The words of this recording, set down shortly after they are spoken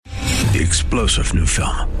The explosive new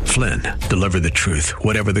film, Flynn, deliver the truth,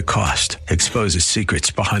 whatever the cost, exposes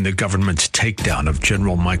secrets behind the government's takedown of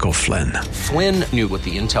General Michael Flynn. Flynn knew what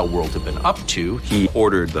the intel world had been up to. He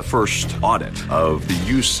ordered the first audit of the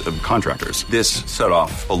use of contractors. This set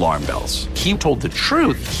off alarm bells. He told the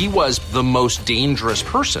truth. He was the most dangerous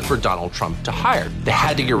person for Donald Trump to hire. They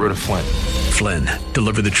had to get rid of Flynn. Flynn,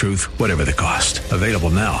 deliver the truth, whatever the cost. Available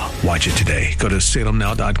now. Watch it today. Go to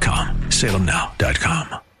salemnow.com.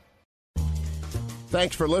 salemnow.com.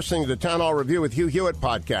 Thanks for listening to the Town Hall Review with Hugh Hewitt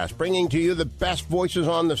podcast, bringing to you the best voices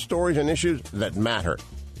on the stories and issues that matter.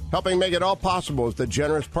 Helping make it all possible is the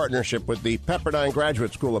generous partnership with the Pepperdine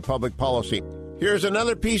Graduate School of Public Policy. Here's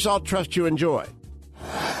another piece I'll trust you enjoy.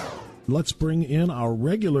 Let's bring in our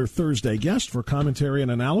regular Thursday guest for commentary and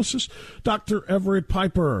analysis, Dr. Everett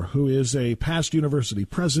Piper, who is a past university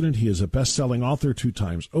president. He is a best-selling author 2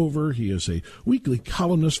 times over. He is a weekly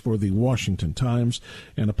columnist for the Washington Times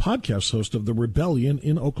and a podcast host of The Rebellion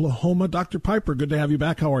in Oklahoma. Dr. Piper, good to have you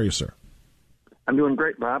back. How are you, sir? I'm doing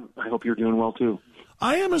great, Bob. I hope you're doing well, too.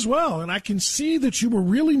 I am as well, and I can see that you were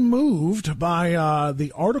really moved by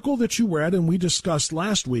the article that you read and we discussed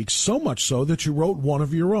last week, so much so that you wrote one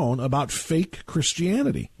of your own about fake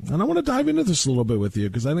Christianity. And I want to dive into this a little bit with you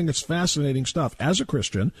because I think it's fascinating stuff as a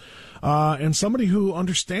Christian and somebody who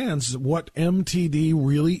understands what MTD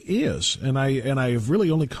really is. And I have really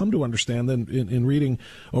only come to understand that in reading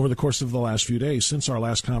over the course of the last few days since our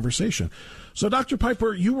last conversation. So, Dr.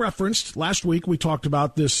 Piper, you referenced last week, we talked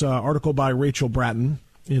about this article by Rachel Bratton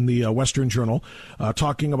in the Western Journal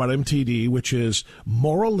talking about MTD, which is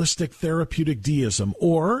moralistic therapeutic deism,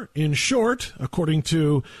 or in short, according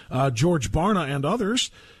to George Barna and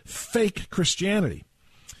others, fake Christianity.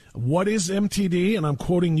 What is MTD? And I'm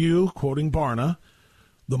quoting you, quoting Barna.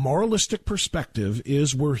 The moralistic perspective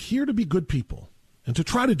is we're here to be good people and to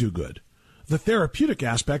try to do good. The therapeutic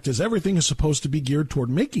aspect is everything is supposed to be geared toward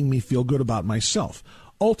making me feel good about myself,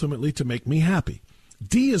 ultimately to make me happy.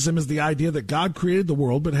 Deism is the idea that God created the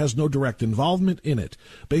world but has no direct involvement in it.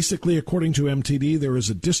 Basically, according to MTD, there is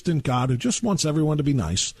a distant God who just wants everyone to be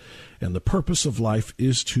nice, and the purpose of life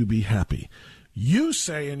is to be happy. You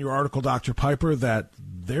say in your article, Dr. Piper, that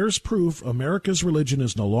there's proof America's religion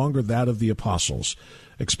is no longer that of the apostles.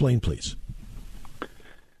 Explain, please.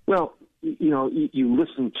 Well, you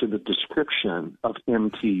listen to the description of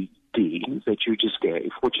MTD that you just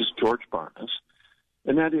gave, which is George Barna's,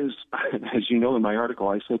 and that is, as you know in my article,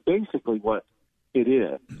 I said basically what it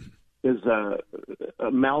is a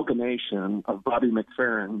amalgamation of Bobby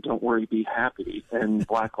McFerrin, Don't Worry, Be Happy, and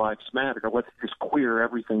Black Lives Matter. Let's just queer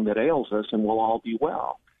everything that ails us and we'll all be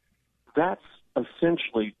well. That's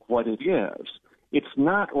essentially what it is. It's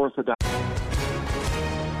not orthodox.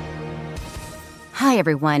 Hi,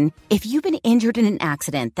 everyone. If you've been injured in an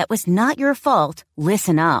accident that was not your fault,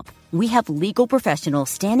 listen up. We have legal professionals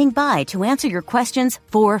standing by to answer your questions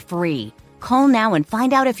for free. Call now and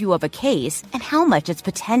find out if you have a case and how much it's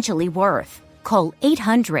potentially worth. Call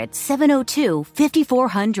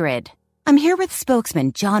 800-702-5400. I'm here with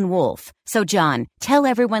spokesman John Wolf. So, John, tell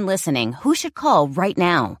everyone listening who should call right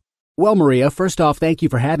now. Well, Maria, first off, thank you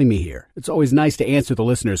for having me here. It's always nice to answer the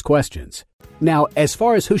listeners' questions. Now, as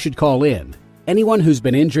far as who should call in, anyone who's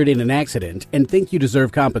been injured in an accident and think you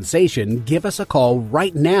deserve compensation, give us a call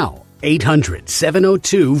right now.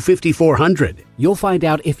 800-702-5400. You'll find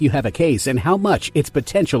out if you have a case and how much it's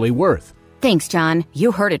potentially worth. Thanks, John.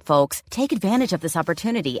 You heard it, folks. Take advantage of this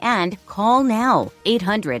opportunity and call now.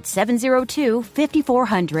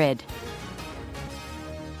 800-702-5400.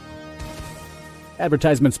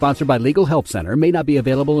 Advertisement sponsored by Legal Help Center. May not be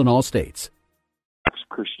available in all states.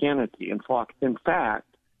 Christianity. In fact,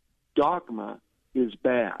 dogma is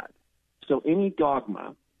bad. So any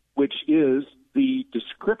dogma, which is the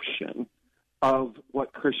description of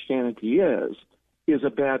what Christianity is a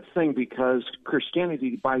bad thing because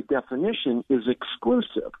Christianity, by definition, is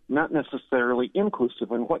exclusive, not necessarily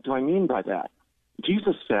inclusive. And what do I mean by that?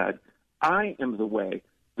 Jesus said, I am the way,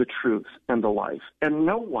 the truth, and the life, and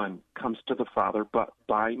no one comes to the Father but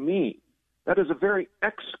by me. That is a very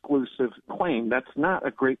exclusive claim. That's not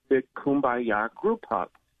a great big kumbaya group hug.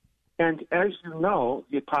 And as you know,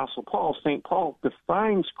 the Apostle Paul, St. Paul,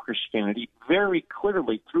 defines Christianity very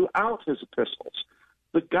clearly throughout his epistles.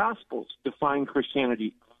 The Gospels define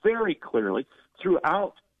Christianity very clearly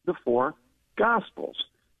throughout the 4 Gospels.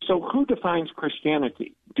 So who defines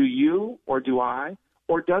Christianity? Do you or do I?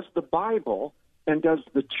 Or does the Bible and does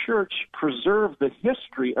the church preserve the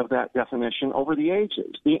history of that definition over the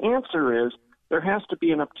ages? The answer is there has to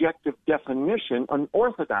be an objective definition, an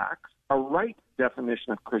orthodox, a right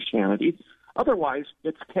definition of Christianity. Otherwise,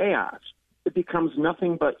 it's chaos. It becomes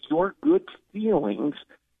nothing but your good feelings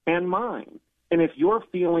and mine. And if your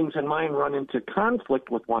feelings and mine run into conflict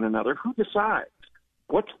with one another, who decides?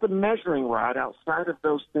 What's the measuring rod outside of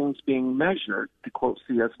those things being measured, to quote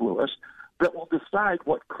C.S. Lewis, that will decide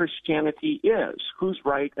what Christianity is, who's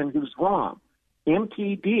right and who's wrong?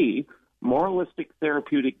 MTD, moralistic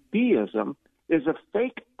therapeutic deism, is a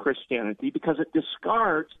fake Christianity because it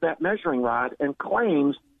discards that measuring rod and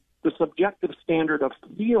claims the subjective standard of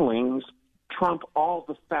feelings trump all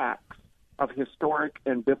the facts of historic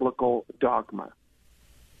and biblical dogma.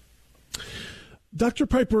 Dr.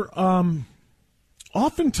 Piper,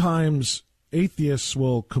 oftentimes atheists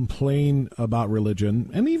will complain about religion,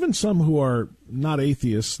 and even some who are not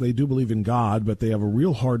atheists, they do believe in God, but they have a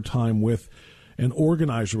real hard time with an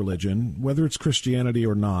organized religion, whether it's Christianity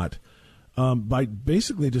or not, by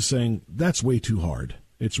basically just saying, that's way too hard.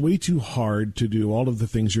 It's way too hard to do all of the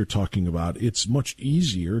things you're talking about. It's much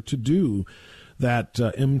easier to do that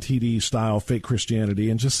MTD-style fake Christianity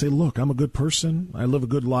and just say, look, I'm a good person. I live a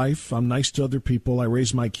good life. I'm nice to other people. I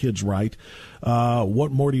raise my kids right.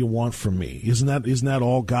 What more do you want from me? Isn't that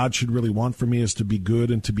all God should really want from me, is to be good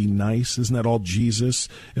and to be nice? Isn't that all Jesus,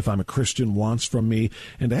 if I'm a Christian, wants from me?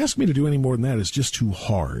 And to ask me to do any more than that is just too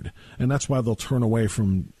hard. And that's why they'll turn away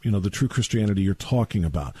from, the true Christianity you're talking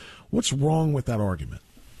about. What's wrong with that argument?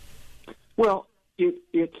 Well,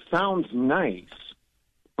 it sounds nice,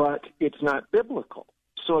 but it's not biblical.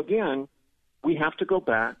 So again, we have to go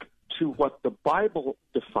back to what the Bible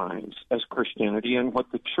defines as Christianity and what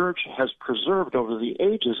the church has preserved over the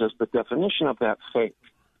ages as the definition of that faith.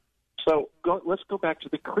 So let's go back to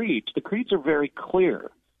the creeds. The creeds are very clear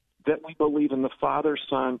that we believe in the Father,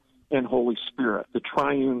 Son, and Holy Spirit, the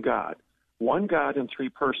triune God, one God in three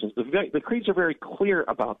persons. The creeds are very clear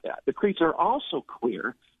about that. The creeds are also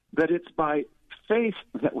clear that it's by faith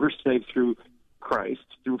that we're saved through Christ.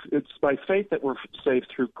 It's by faith that we're saved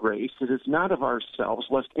through grace. It is not of ourselves,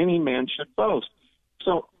 lest any man should boast.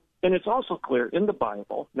 So, and it's also clear in the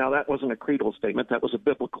Bible, now that wasn't a creedal statement, that was a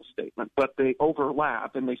biblical statement, but they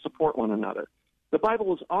overlap and they support one another. The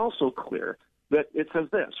Bible is also clear that it says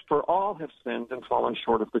this, for all have sinned and fallen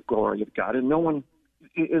short of the glory of God, and no one,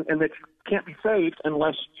 and that can't be saved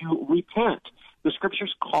unless you repent. The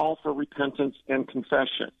Scriptures call for repentance and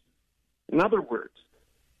confession. In other words,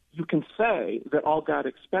 you can say that all God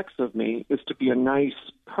expects of me is to be a nice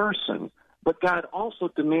person, but God also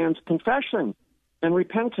demands confession and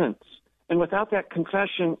repentance. And without that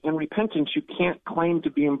confession and repentance, you can't claim to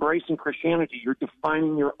be embracing Christianity. You're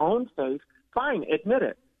defining your own faith. Fine, admit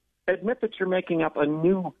it. Admit that you're making up a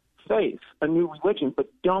new faith, a new religion, but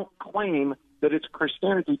don't claim that it's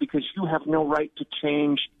Christianity because you have no right to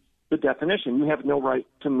change the definition. You have no right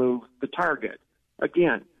to move the target.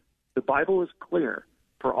 Again, the Bible is clear.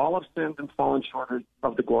 For all have sinned and fallen short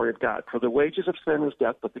of the glory of God. For the wages of sin is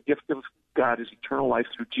death, but the gift of God is eternal life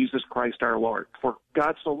through Jesus Christ our Lord. For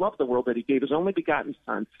God so loved the world that he gave his only begotten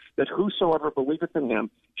Son, that whosoever believeth in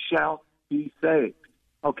him shall be saved.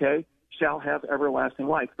 Okay? Shall have everlasting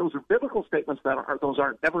life. Those are biblical statements. Those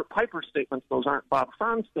aren't Everett Piper statements. Those aren't Bob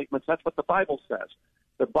Frantz statements. That's what the Bible says.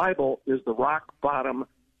 The Bible is the rock bottom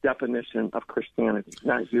definition of Christianity.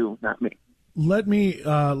 Not you, not me. Let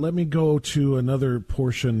me go to another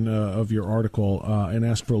portion of your article and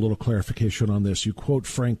ask for a little clarification on this. You quote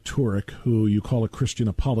Frank Turek, who you call a Christian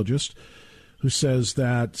apologist, who says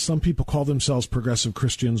that some people call themselves progressive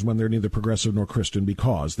Christians when they're neither progressive nor Christian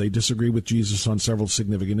because they disagree with Jesus on several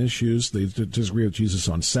significant issues. They disagree with Jesus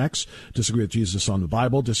on sex, disagree with Jesus on the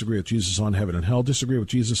Bible, disagree with Jesus on heaven and hell, disagree with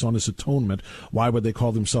Jesus on his atonement. Why would they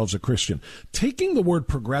call themselves a Christian? Taking the word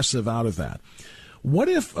progressive out of that, what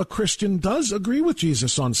if a Christian does agree with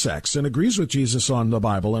Jesus on sex and agrees with Jesus on the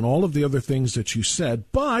Bible and all of the other things that you said,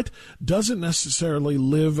 but doesn't necessarily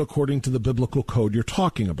live according to the biblical code you're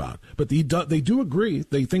talking about? But they do agree,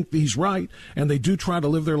 they think he's right, and they do try to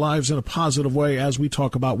live their lives in a positive way, as we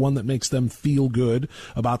talk about, one that makes them feel good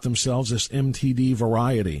about themselves, this MTD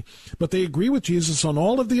variety. But they agree with Jesus on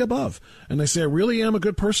all of the above, and they say, I really am a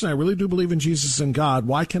good person, I really do believe in Jesus and God,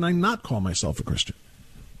 why can I not call myself a Christian?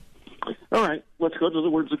 All right, let's go to the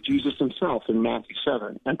words of Jesus himself in Matthew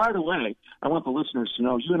 7. And by the way, I want the listeners to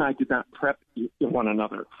know you and I did not prep one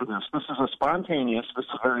another for this. This is a spontaneous, this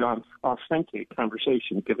is a very authentic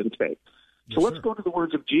conversation, give and take. So let's go to the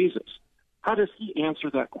words of Jesus. How does he answer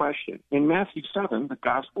that question? In Matthew 7, the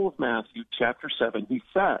Gospel of Matthew, chapter 7, he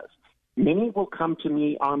says, many will come to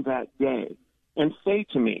me on that day and say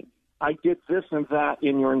to me, I did this and that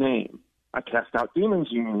in your name. I cast out demons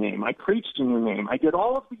in your name. I preached in your name. I did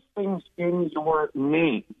all of these things in your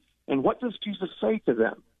name. And what does Jesus say to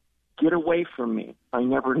them? Get away from me. I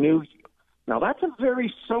never knew you. Now, that's a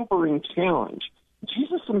very sobering challenge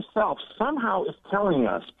Jesus himself somehow is telling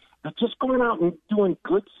us that just going out and doing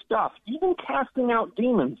good stuff, even casting out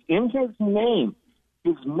demons in his name,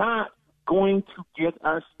 is not going to get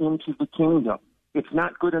us into the kingdom. It's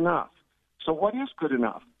not good enough. So what is good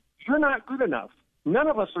enough? You're not good enough. None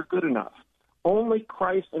of us are good enough. Only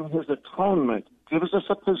Christ and his atonement gives us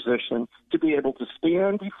a position to be able to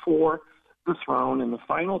stand before the throne in the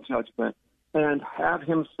final judgment and have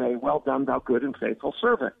him say, well done, thou good and faithful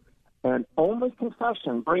servant. And only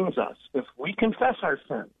confession brings us, if we confess our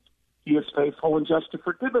sins, he is faithful and just to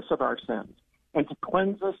forgive us of our sins and to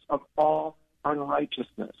cleanse us of all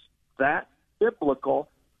unrighteousness. That's biblical,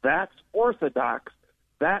 that's orthodox,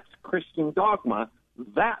 that's Christian dogma,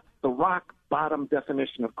 that's the rock bottom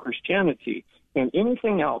definition of Christianity, and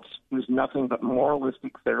anything else is nothing but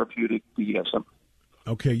moralistic therapeutic deism.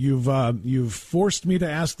 Okay, you've forced me to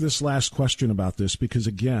ask this last question about this because,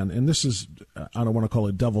 again, and this is, I don't want to call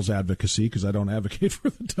it devil's advocacy because I don't advocate for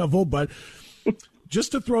the devil, but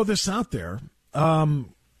just to throw this out there,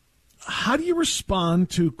 how do you respond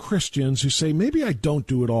to Christians who say, maybe I don't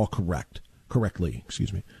do it all correctly,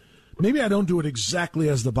 maybe I don't do it exactly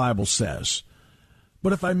as the Bible says,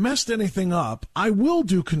 but if I messed anything up, I will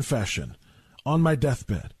do confession on my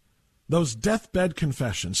deathbed. Those deathbed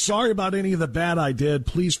confessions. Sorry about any of the bad I did.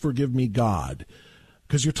 Please forgive me, God.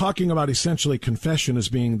 Because you're talking about essentially confession as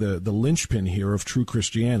being the linchpin here of true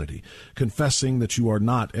Christianity. Confessing that you are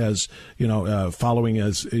not as, following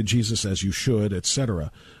as Jesus as you should,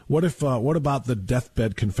 etc. What about the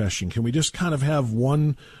deathbed confession? Can we just kind of have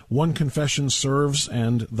one confession serves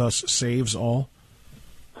and thus saves all?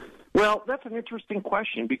 Well, that's an interesting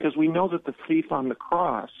question because we know that the thief on the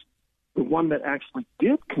cross, the one that actually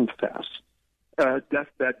did confess,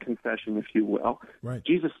 deathbed confession, if you will, right.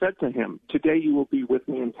 Jesus said to him, today you will be with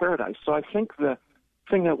me in paradise. So I think the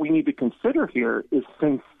thing that we need to consider here is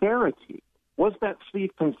sincerity. Was that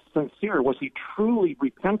thief sincere? Was he truly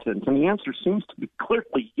repentant? And the answer seems to be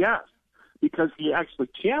clearly yes, because he actually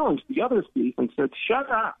challenged the other thief and said, shut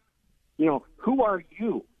up. Who are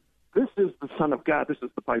you? This is the Son of God. This is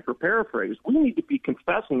the Piper paraphrase. We need to be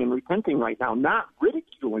confessing and repenting right now, not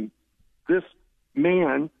ridiculing this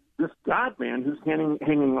man, this God-man who's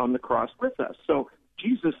hanging on the cross with us. So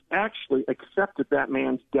Jesus actually accepted that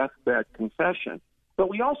man's deathbed confession. But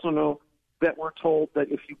we also know that we're told that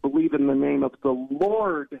if you believe in the name of the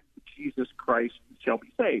Lord Jesus Christ, you shall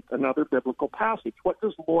be saved. Another biblical passage. What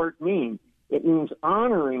does Lord mean? It means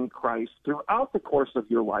honoring Christ throughout the course of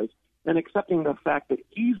your life and accepting the fact that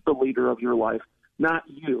he's the leader of your life, not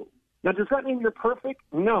you. Now, does that mean you're perfect?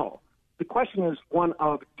 No. The question is one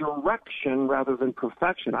of direction rather than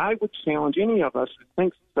perfection. I would challenge any of us who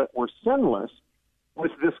thinks that we're sinless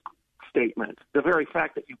with this statement. The very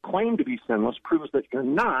fact that you claim to be sinless proves that you're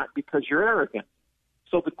not because you're arrogant.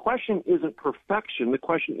 So the question isn't perfection. The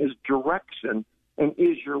question is direction. And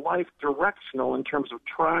is your life directional in terms of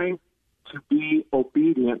trying to be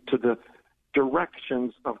obedient to the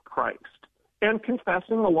directions of Christ and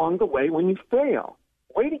confessing along the way when you fail?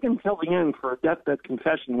 Waiting until the end for a deathbed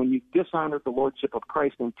confession when you dishonored the lordship of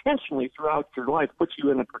Christ intentionally throughout your life puts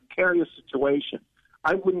you in a precarious situation.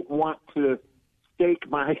 I wouldn't want to stake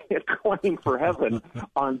my claim for heaven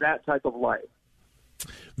on that type of life.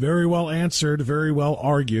 Very well answered, very well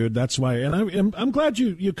argued. That's why, and I'm glad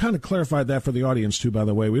you kind of clarified that for the audience too. By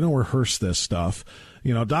the way, we don't rehearse this stuff.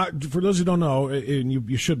 For those who don't know, and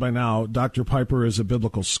you should by now, Dr. Piper is a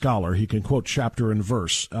biblical scholar. He can quote chapter and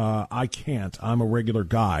verse. I can't. I'm a regular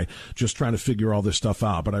guy just trying to figure all this stuff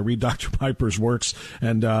out. But I read Dr. Piper's works,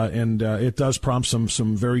 and it does prompt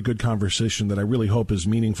some very good conversation that I really hope is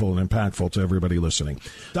meaningful and impactful to everybody listening.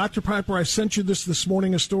 Dr. Piper, I sent you this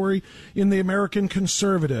morning, a story in the American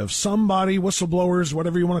Conservative. Somebody, whistleblowers,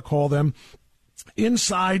 whatever you want to call them,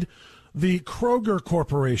 inside the Kroger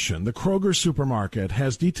Corporation, the Kroger supermarket,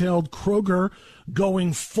 has detailed Kroger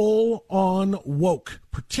going full on woke,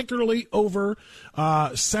 particularly over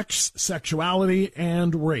sex, sexuality,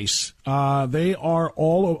 and race. They are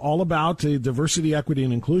all about diversity, equity,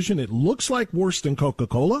 and inclusion. It looks like worse than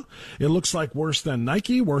Coca-Cola. It looks like worse than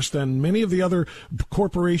Nike, worse than many of the other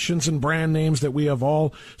corporations and brand names that we have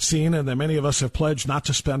all seen and that many of us have pledged not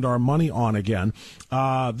to spend our money on again.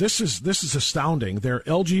 This is astounding. Their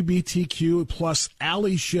LGBTQ plus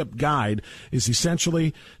allyship guide is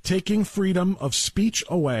essentially taking freedom of speech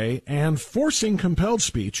away and forcing compelled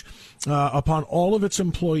speech upon all of its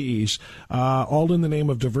employees, all in the name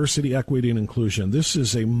of diversity, equity, and inclusion. This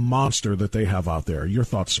is a monster that they have out there. Your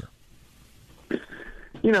thoughts, sir?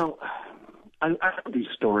 I have these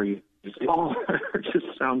stories. All are just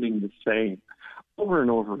sounding the same over and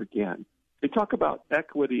over again. They talk about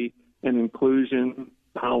equity and inclusion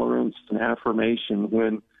tolerance and affirmation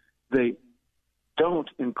when they don't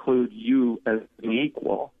include you as an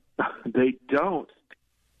equal. They don't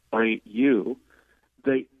rate you.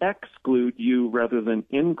 They exclude you rather than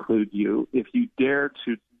include you. If you dare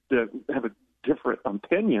to have a different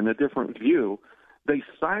opinion, a different view, they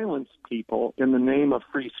silence people in the name of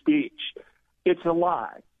free speech. It's a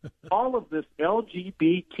lie. All of this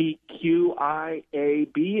LGBTQIA,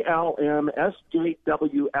 BLM,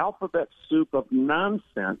 SJW alphabet soup of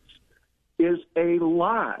nonsense is a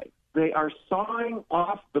lie. They are sawing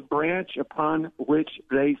off the branch upon which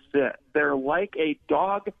they sit. They're like a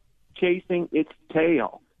dog chasing its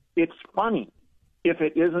tail. It's funny if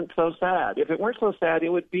it isn't so sad. If it weren't so sad, it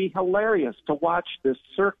would be hilarious to watch this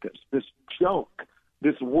circus, this joke,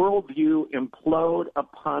 this worldview implode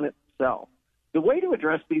upon itself. The way to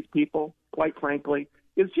address these people, quite frankly,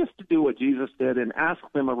 is just to do what Jesus did and ask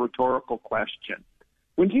them a rhetorical question.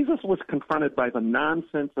 When Jesus was confronted by the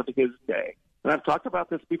nonsense of his day, and I've talked about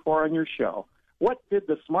this before on your show, what did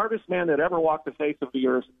the smartest man that ever walked the face of the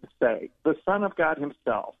earth say? The Son of God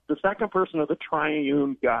himself, the second person of the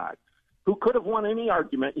triune God, who could have won any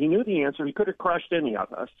argument. He knew the answer. He could have crushed any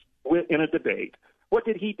of us in a debate. What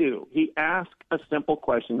did he do? He asked a simple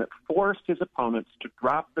question that forced his opponents to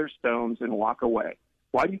drop their stones and walk away.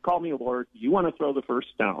 Why do you call me Lord? You want to throw the first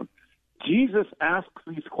stone. Jesus asks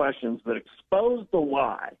these questions that expose the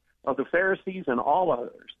lie of the Pharisees and all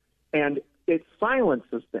others, and it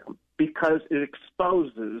silences them because it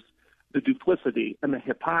exposes the duplicity and the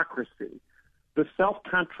hypocrisy, the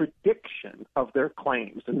self-contradiction of their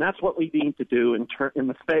claims. And that's what we need to do in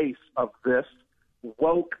the face of this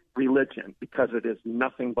woke religion, because it is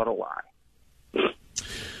nothing but a lie.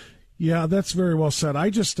 Yeah, that's very well said. I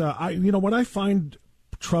just, what I find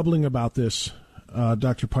troubling about this,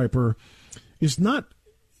 Dr. Piper, is not,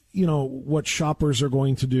 what shoppers are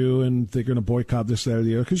going to do and they're going to boycott this, that, or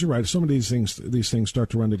the other. Because you're right, some of these things start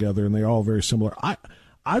to run together and they're all very similar. I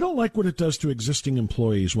don't like what it does to existing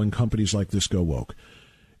employees when companies like this go woke.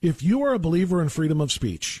 If you are a believer in freedom of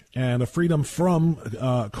speech and a freedom from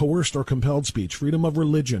coerced or compelled speech, freedom of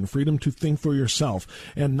religion, freedom to think for yourself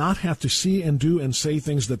and not have to see and do and say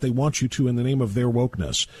things that they want you to in the name of their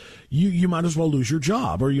wokeness, you might as well lose your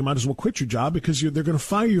job, or you might as well quit your job, because they're going to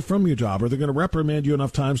fire you from your job, or they're going to reprimand you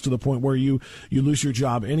enough times to the point where you lose your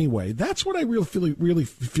job anyway. That's what I really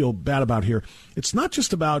feel bad about here. It's not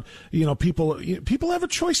just about, people have a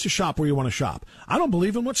choice to shop where you want to shop. I don't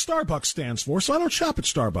believe in what Starbucks stands for, so I don't shop at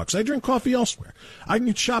Starbucks. I drink coffee elsewhere. I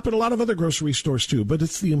can shop at a lot of other grocery stores too, but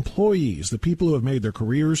it's the employees, the people who have made their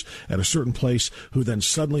careers at a certain place, who then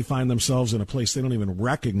suddenly find themselves in a place they don't even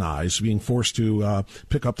recognize, being forced to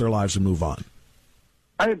pick up their lives and move on.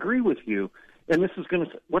 I agree with you. And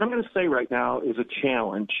what I'm going to say right now is a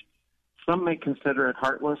challenge. Some may consider it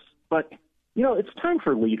heartless, but, it's time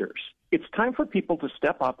for leaders. It's time for people to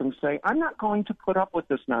step up and say, I'm not going to put up with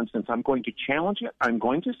this nonsense. I'm going to challenge it. I'm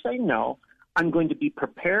going to say no. I'm going to be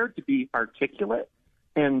prepared to be articulate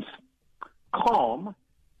and calm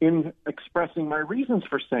in expressing my reasons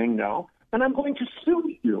for saying no, and I'm going to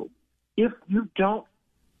sue you if you don't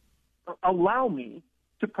allow me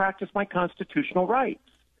to practice my constitutional rights.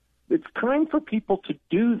 It's time for people to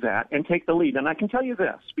do that and take the lead. And I can tell you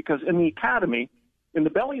this, because in the academy, in the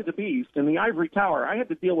belly of the beast, in the ivory tower, I had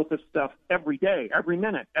to deal with this stuff every day, every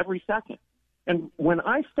minute, every second. And when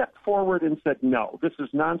I stepped forward and said, no, this is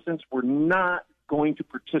nonsense, we're not going to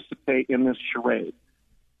participate in this charade,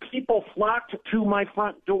 people flocked to my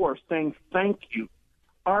front door saying, thank you.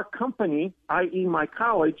 Our company, i.e. my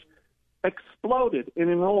college, exploded in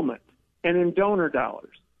enrollment and in donor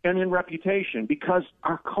dollars and in reputation because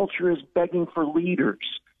our culture is begging for leaders.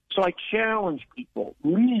 So I challenge people,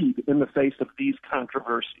 lead in the face of these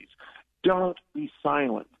controversies. Don't be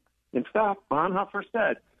silent. In fact, Bonhoeffer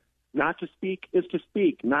said, not to speak is to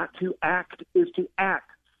speak. Not to act is to act.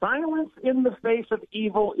 Silence in the face of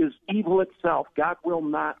evil is evil itself. God will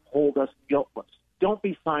not hold us guiltless. Don't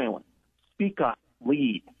be silent. Speak up.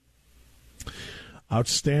 Lead.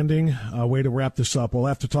 Outstanding way to wrap this up. We'll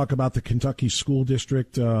have to talk about the Kentucky School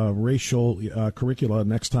District racial curricula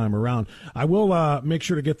next time around. I will make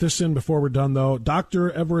sure to get this in before we're done, though. Dr.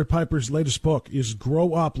 Everett Piper's latest book is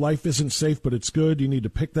Grow Up, Life Isn't Safe, But It's Good. You need to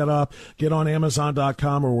pick that up. Get on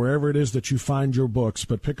Amazon.com or wherever it is that you find your books.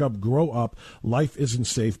 But pick up Grow Up, Life Isn't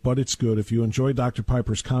Safe, But It's Good. If you enjoy Dr.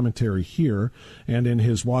 Piper's commentary here and in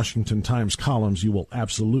his Washington Times columns, you will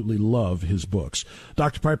absolutely love his books.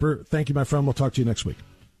 Dr. Piper, thank you, my friend. We'll talk to you next week.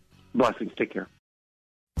 Blessings. Take care.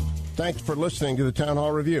 Thanks for listening to the Town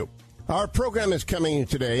Hall Review. Our program is coming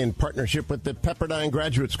today in partnership with the Pepperdine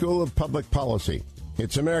Graduate School of Public Policy.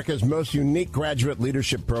 It's America's most unique graduate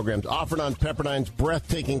leadership programs offered on Pepperdine's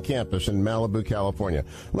breathtaking campus in Malibu, California.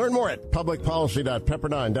 Learn more at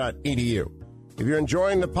publicpolicy.pepperdine.edu. If you're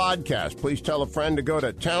enjoying the podcast, please tell a friend to go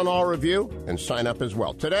to Town Hall Review and sign up as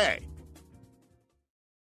well today.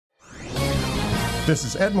 This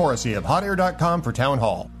is Ed Morrissey of HotAir.com for Town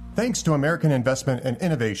Hall. Thanks to American investment and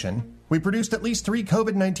innovation, we produced at least 3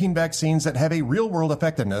 COVID-19 vaccines that have a real-world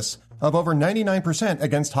effectiveness of over 99%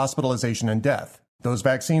 against hospitalization and death. Those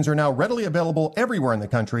vaccines are now readily available everywhere in the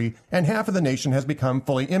country, and half of the nation has become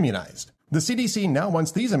fully immunized. The CDC now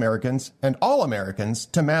wants these Americans, and all Americans,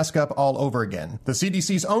 to mask up all over again. The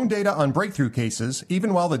CDC's own data on breakthrough cases,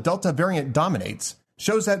 even while the Delta variant dominates,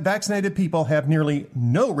 shows that vaccinated people have nearly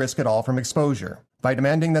no risk at all from exposure. By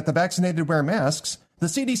demanding that the vaccinated wear masks, the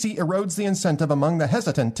CDC erodes the incentive among the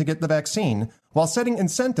hesitant to get the vaccine while setting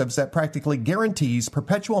incentives that practically guarantees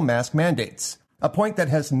perpetual mask mandates, a point that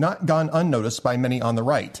has not gone unnoticed by many on the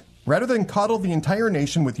right. Rather than coddle the entire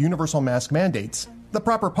nation with universal mask mandates, the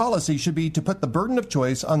proper policy should be to put the burden of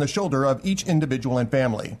choice on the shoulder of each individual and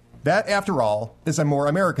family. That, after all, is a more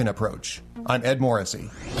American approach. I'm Ed Morrissey.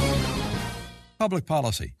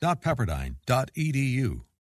 Publicpolicy.pepperdine.edu